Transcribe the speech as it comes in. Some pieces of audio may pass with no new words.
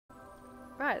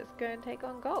Right, let's go and take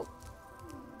on Gulp.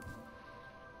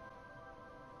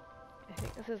 I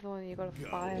think this is the one you gotta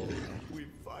fire. We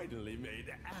finally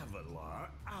made Avalar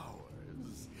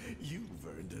ours. You've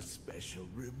earned a special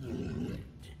reward.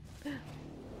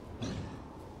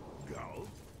 Gulp,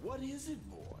 what is it,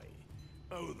 boy?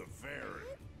 Oh, the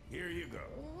fairy. Here you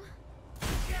go.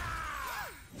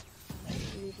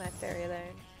 Leave my fairy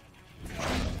alone.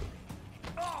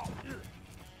 Oh!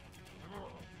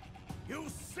 You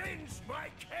singed my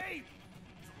cape!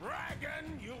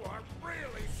 Dragon, you are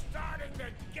really starting to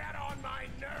get on my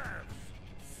nerves!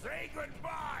 Say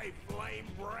goodbye, flame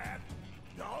breath!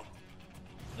 Gulp!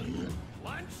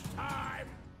 Lunchtime!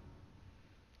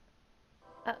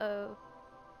 Uh-oh.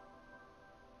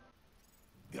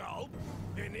 Gulp,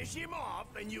 finish him off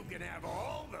and you can have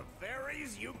all the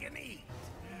fairies you can eat.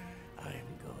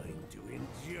 I'm going to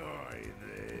enjoy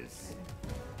this.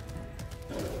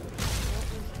 What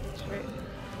was the trick?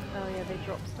 Oh yeah, they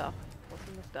drop stuff. What's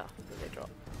in the stuff that they drop?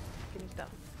 Give me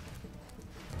stuff.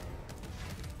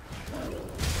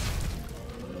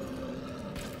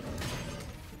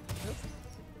 Oops.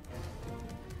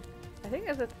 I think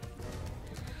there's a...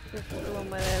 This is the one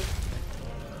where there's...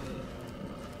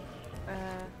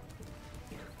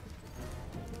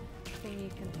 thing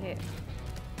you can hit.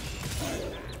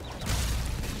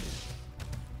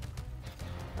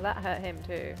 Well, that hurt him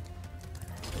too.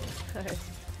 So, okay,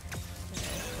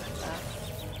 like that.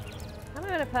 How am I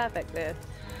gonna perfect this?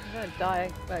 I'm gonna die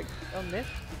like on this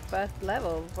first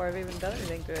level before I've even done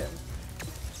anything to him.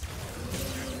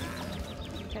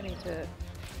 I think I need to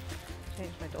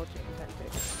change my dodging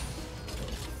tactics.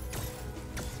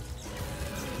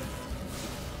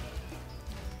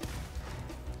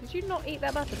 Did you not eat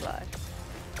that butterfly?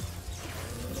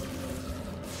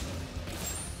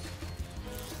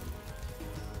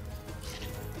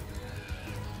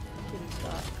 Didn't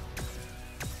start.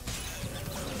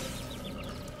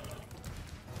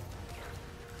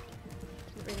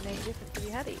 Didn't really make a difference if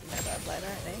you had eaten that butterfly,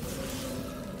 apparently.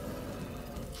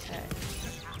 Okay.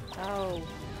 Oh.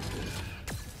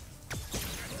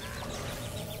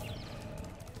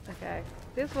 Okay.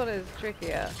 This one is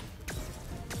trickier.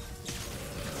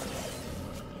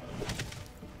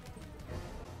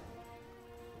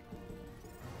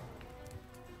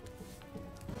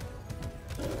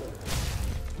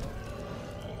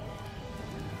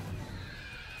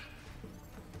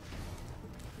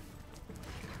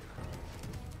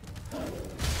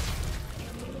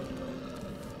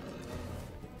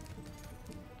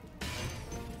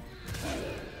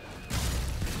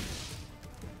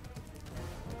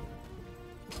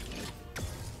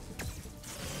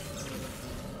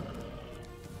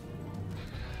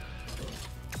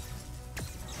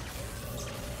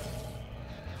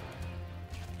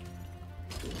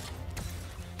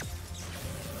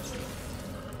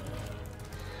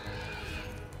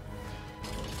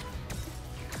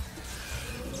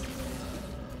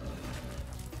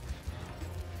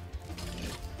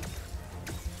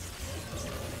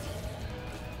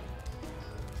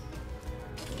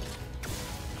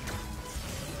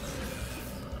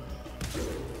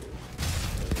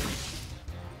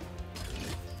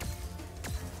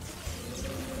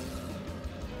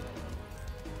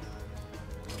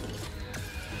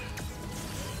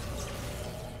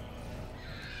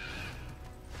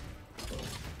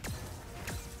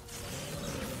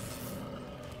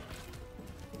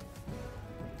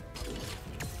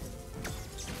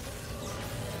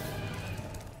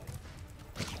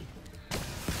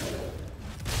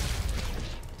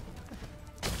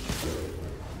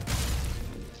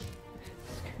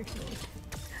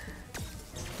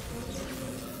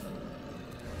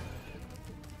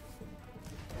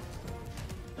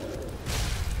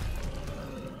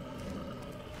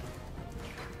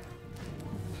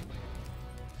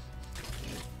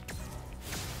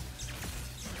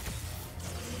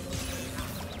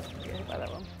 By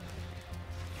that one.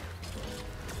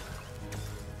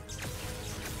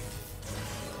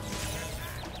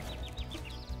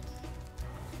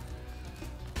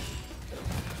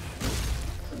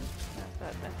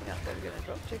 That's messing up, they're gonna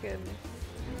drop chickens.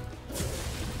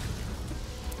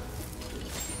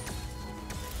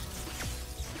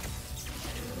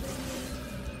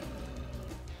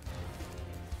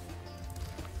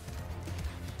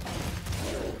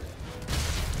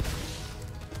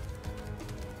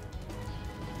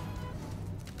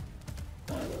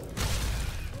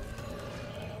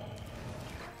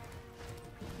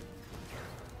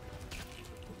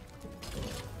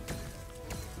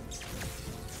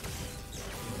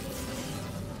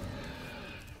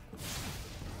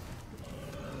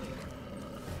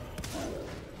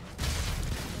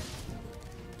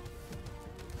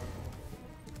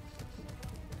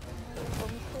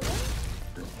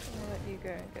 go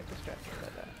and get distracted by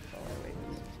that while I wait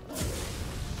for some stuff.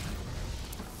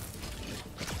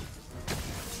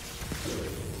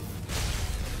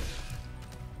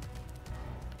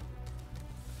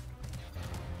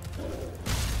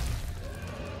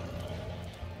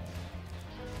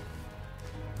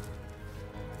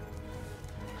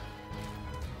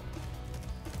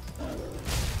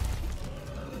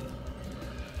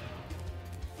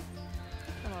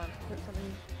 Come on, put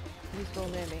something useful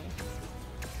near me.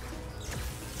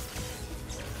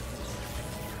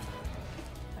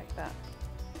 Like that.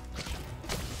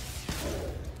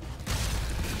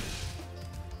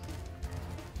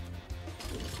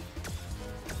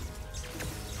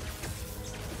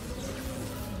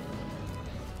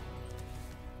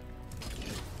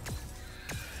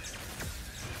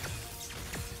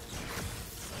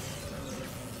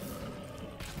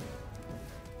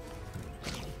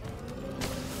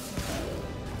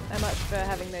 I much prefer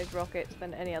having those rockets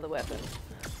than any other weapon.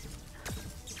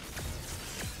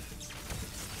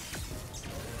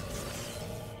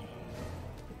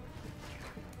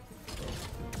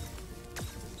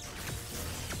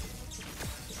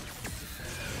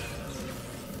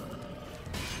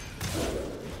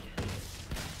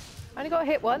 I only got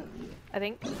hit once, I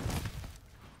think.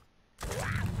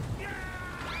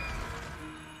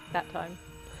 That time.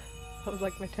 That was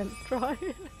like my 10th try.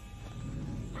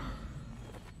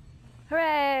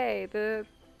 Hooray! The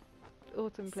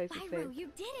autumn place is Spyro, saved.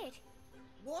 you did it!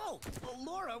 Whoa!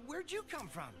 Laura, where'd you come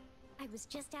from? I was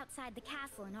just outside the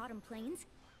castle in Autumn Plains.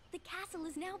 The castle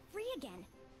is now free again.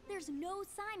 There's no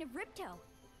sign of Ripto.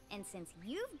 And since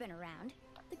you've been around,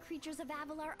 the creatures of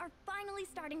Avalar are finally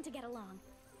starting to get along.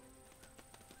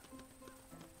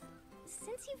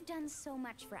 Since you've done so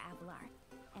much for Avalar,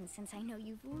 and since I know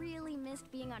you've really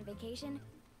missed being on vacation,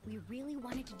 we really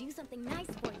wanted to do something nice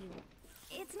for you.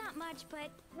 It's not much, but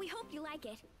we hope you like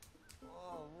it.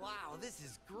 Oh, wow, this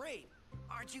is great.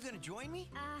 Aren't you gonna join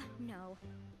me? No.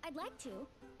 I'd like to,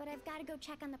 but I've got to go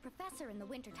check on the professor in the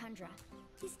Winter Tundra.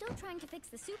 He's still trying to fix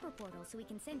the super portal so we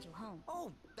can send you home.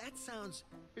 Oh, that sounds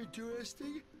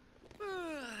interesting.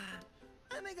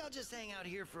 I think I'll just hang out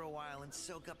here for a while and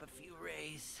soak up a few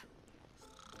rays.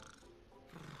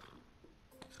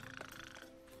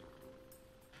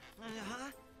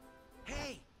 Uh-huh.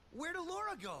 Hey, where'd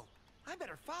Laura go? I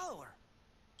better follow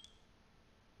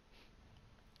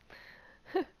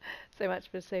her. So much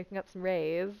for soaking up some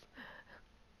rays.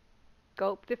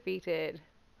 Gulp defeated.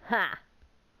 Ha!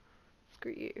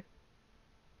 Screw you.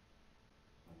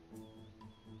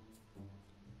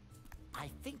 I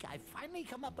think I've finally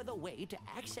come up with a way to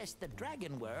access the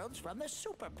dragon worlds from the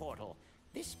super portal.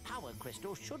 This power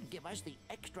crystal should give us the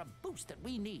extra boost that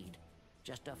we need.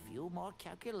 Just a few more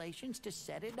calculations to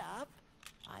set it up.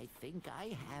 I think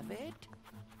I have it.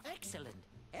 Excellent.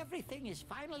 Everything is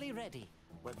finally ready.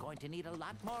 We're going to need a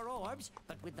lot more orbs,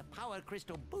 but with the power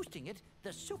crystal boosting it,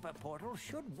 the super portal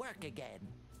should work again.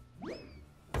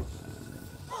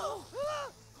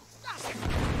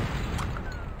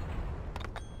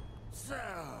 So,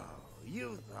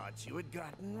 you thought you had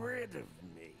gotten rid of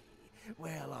me.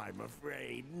 Well, I'm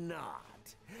afraid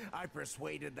not. I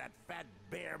persuaded that fat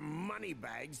bear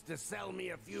Moneybags to sell me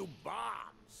a few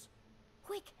bombs.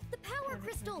 Quick, the power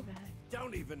crystal!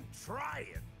 Don't even try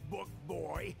it, book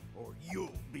boy, or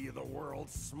you'll be the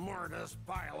world's smartest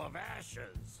pile of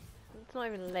ashes. It's not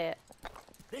even lit.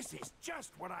 This is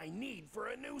just what I need for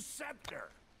a new scepter.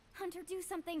 Hunter, do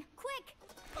something, quick!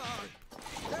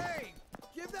 Hey!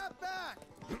 Give that back!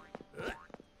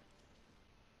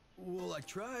 Well, I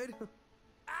tried.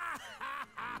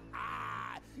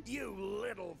 You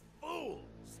little fools!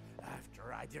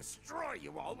 After I destroy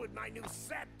you all with my new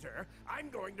scepter, I'm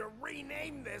going to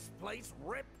rename this place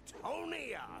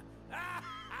Riptonia!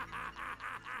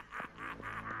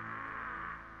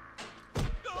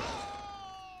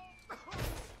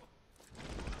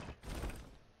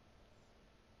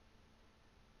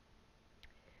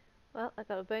 Well, I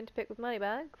got a bone to pick with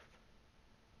Moneybags.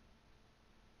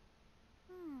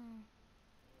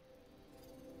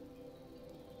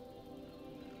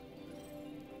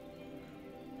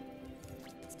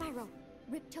 Spyro,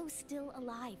 Ripto's still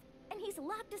alive, and he's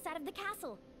locked us out of the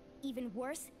castle. Even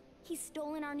worse, he's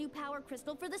stolen our new power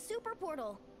crystal for the super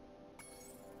portal.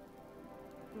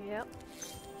 Yep.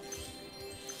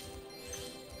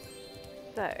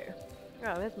 So,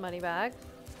 oh, there's Moneybags.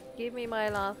 Give me my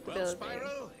last Well, ability.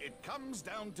 Spyro, it comes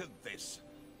down to this.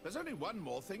 There's only one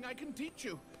more thing I can teach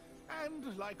you.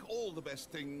 And like all the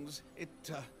best things, it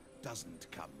doesn't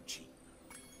come cheap.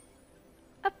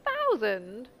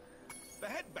 1,000? The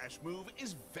head bash move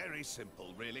is very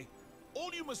simple, really.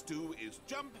 All you must do is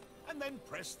jump and then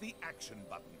press the action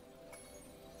button.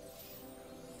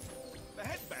 The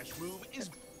head bash move is...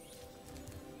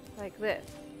 Like this.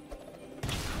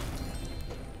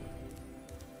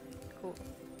 Cool.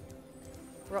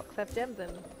 Rocks have gems in.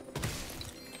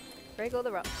 Break all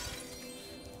the rocks.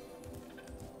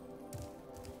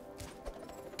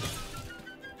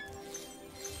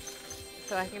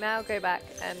 So I can now go back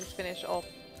and finish off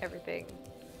everything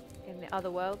in the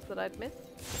other worlds that I'd missed.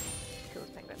 Kill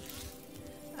this penguin.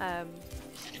 I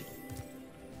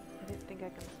don't think I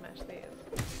can smash these.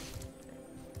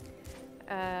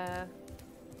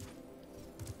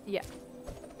 Yeah.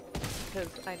 Because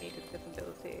I needed this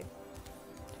ability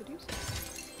to do so.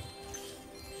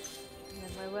 And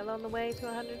then we're well on the way to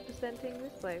 100%ing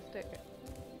this place, don't we?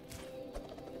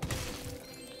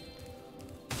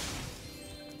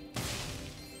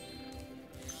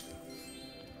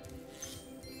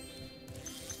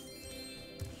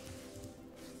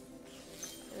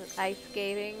 Ice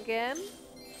skating again.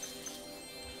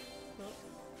 Oh.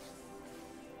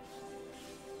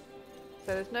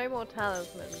 So there's no more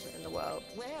talismans in the world.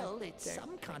 Well, it's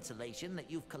some consolation that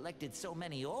you've collected so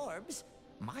many orbs.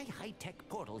 My high-tech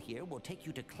portal here will take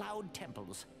you to Cloud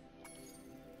Temples.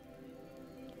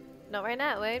 Not right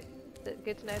now, wait.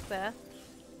 Good to know it's there.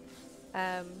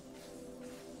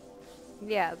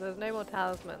 Yeah, there's no more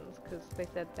talismans because they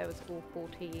said there was all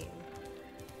 14.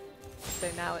 So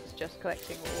now it's just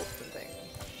collecting orbs and things.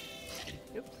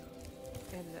 Oops.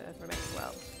 In the remaining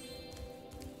worlds.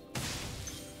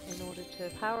 In order to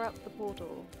power up the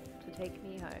portal to take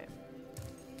me home.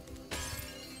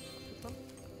 This one?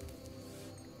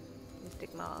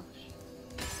 Mystic Marsh.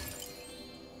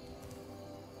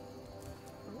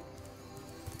 Ooh.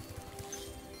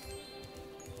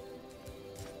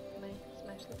 Can I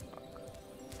smash this rock?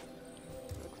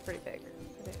 It looks pretty big. I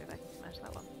don't know if I can smash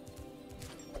that one.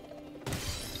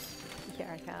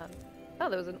 Yeah, I can. Oh,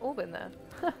 there was an orb in there.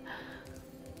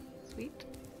 Sweet.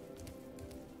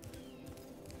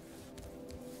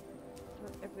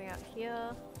 Put everything out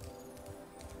here.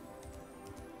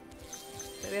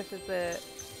 So this is the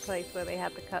place where they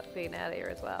had the cutscene earlier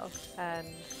as well, and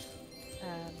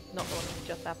not the one that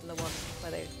just happened, the one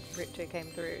where Ripto came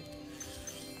through.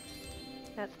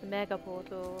 That's the mega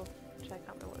portal, which I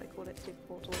can't remember what they call it, super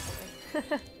portal or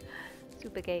something.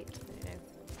 Super gate, I don't know.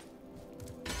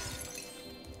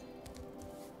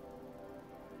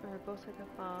 Robotica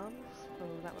Farms. Oh,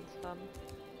 that one's fun.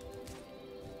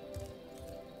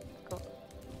 It's got...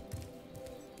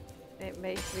 It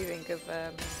makes me think of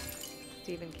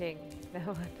Stephen King.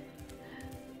 No,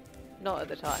 not at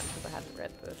the time because I hadn't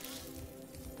read the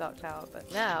Dark Tower,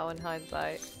 but now in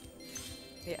hindsight,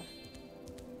 yeah.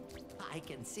 I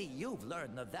can see you've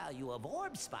learned the value of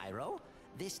orbs, Spyro.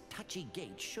 This touchy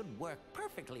gate should work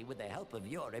perfectly with the help of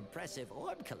your impressive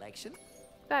orb collection.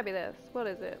 Fabulous. What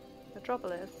is it?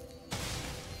 Metropolis.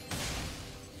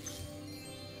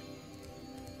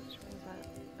 Which one is that?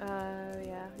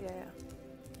 Yeah.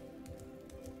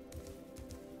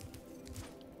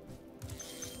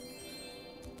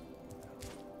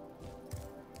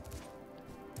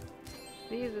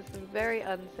 These are some very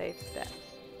unsafe steps.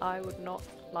 I would not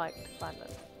like to climb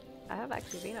them. I have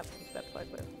actually been up some steps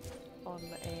like this on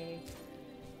a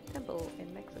temple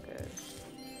in Mexico.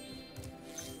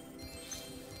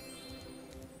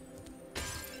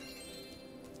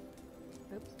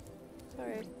 Oops.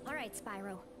 Sorry. Alright,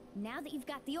 Spyro. Now that you've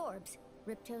got the orbs,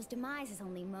 Ripto's demise is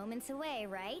only moments away,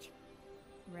 right?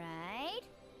 Right?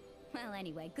 Well,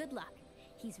 anyway, good luck.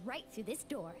 He's right through this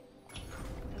door.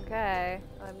 Okay.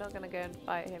 I'm not gonna go and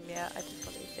fight him yet. I just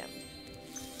want these gems.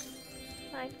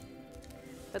 Fine.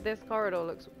 But this corridor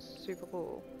looks super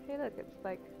cool. Hey look, it's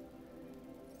like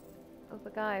all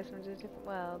the guys from the different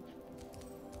worlds.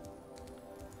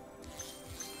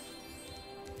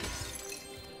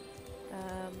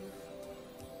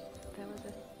 There was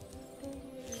a thing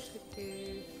you could do.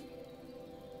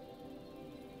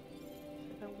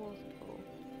 The waterfall.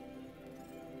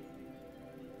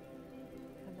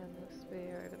 And then the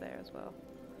spear over there as well.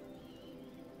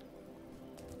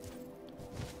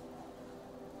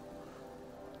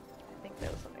 I think there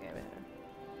was something over here.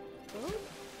 Ooh.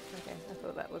 Okay, I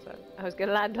thought that was I was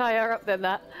gonna land higher up than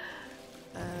that.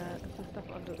 There's some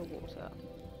stuff under the water.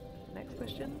 Next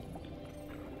question.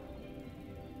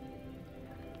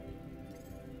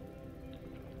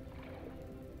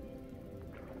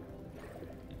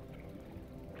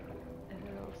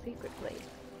 Secret place.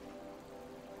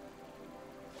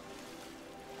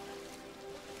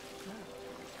 Oh.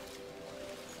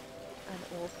 An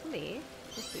orb for me.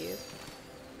 This is.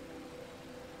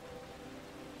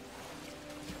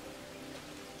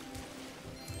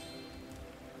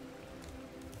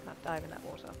 Can't dive in that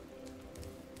water.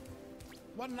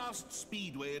 One last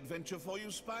Speedway adventure for you,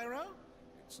 Spyro?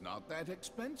 It's not that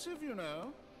expensive, you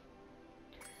know.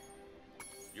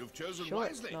 You've chosen Sure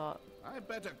it's wisely. not. I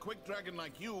bet a quick dragon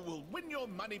like you will win your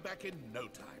money back in no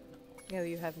time. Oh,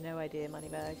 you have no idea,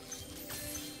 Moneybag.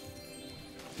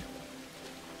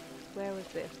 Where was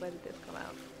this? Where did this come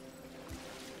out?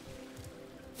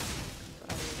 So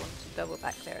I will want to double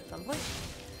back there at some point.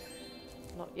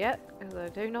 Not yet, because I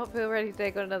do not feel ready to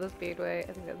take on another speedway.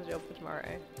 I think that's a job for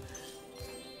tomorrow.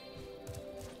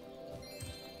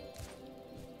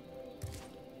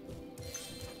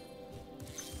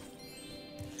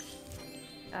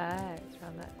 Ah, it's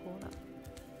around that corner.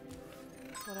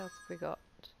 What else have we got?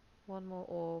 One more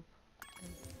orb.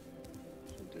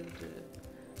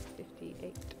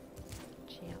 58.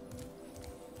 Chia.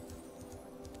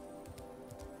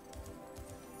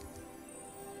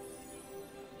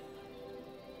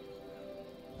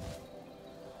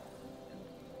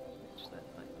 Which that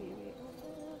might be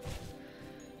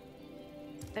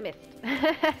the... I missed.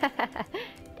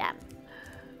 Damn.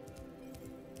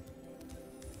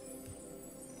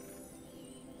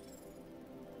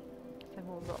 Some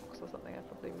more rocks or something I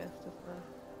probably missed, isn't there?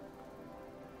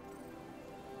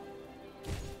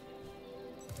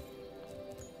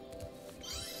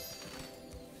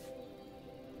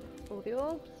 All the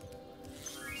orbs.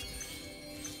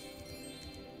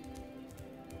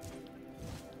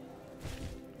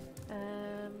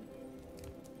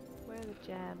 Where are the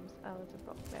gems? Oh, there's a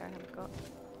rock there I haven't got.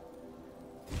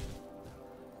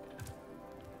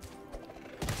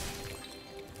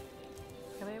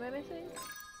 How many am I missing?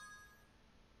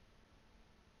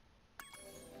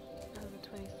 Number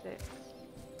 26.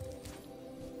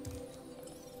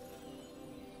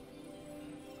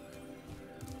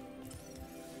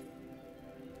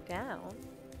 Down?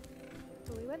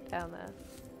 Oh, we went down there.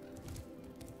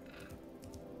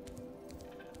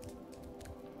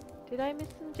 Did I miss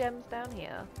some gems down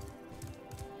here?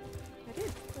 I did.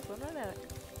 There's one right there.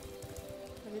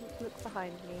 I didn't look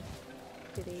behind me.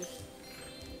 Did he?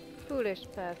 Foolish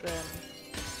person.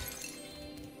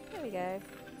 There we go.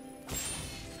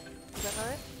 Is that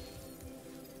right?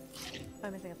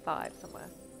 I'm missing a 5 somewhere.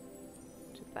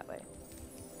 Which is that way.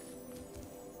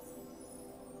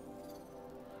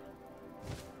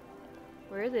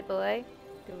 Where is it, boy?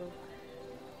 Go.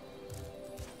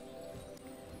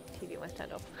 TV almost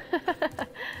turned off.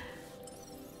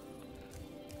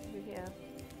 Through here.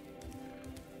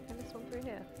 I missed one through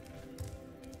here.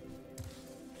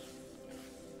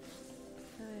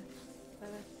 Oh yeah.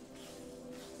 Right there.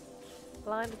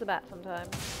 Blind as a bat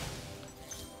sometimes.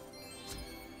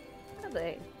 Are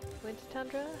they? Winter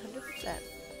Tundra,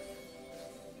 100%.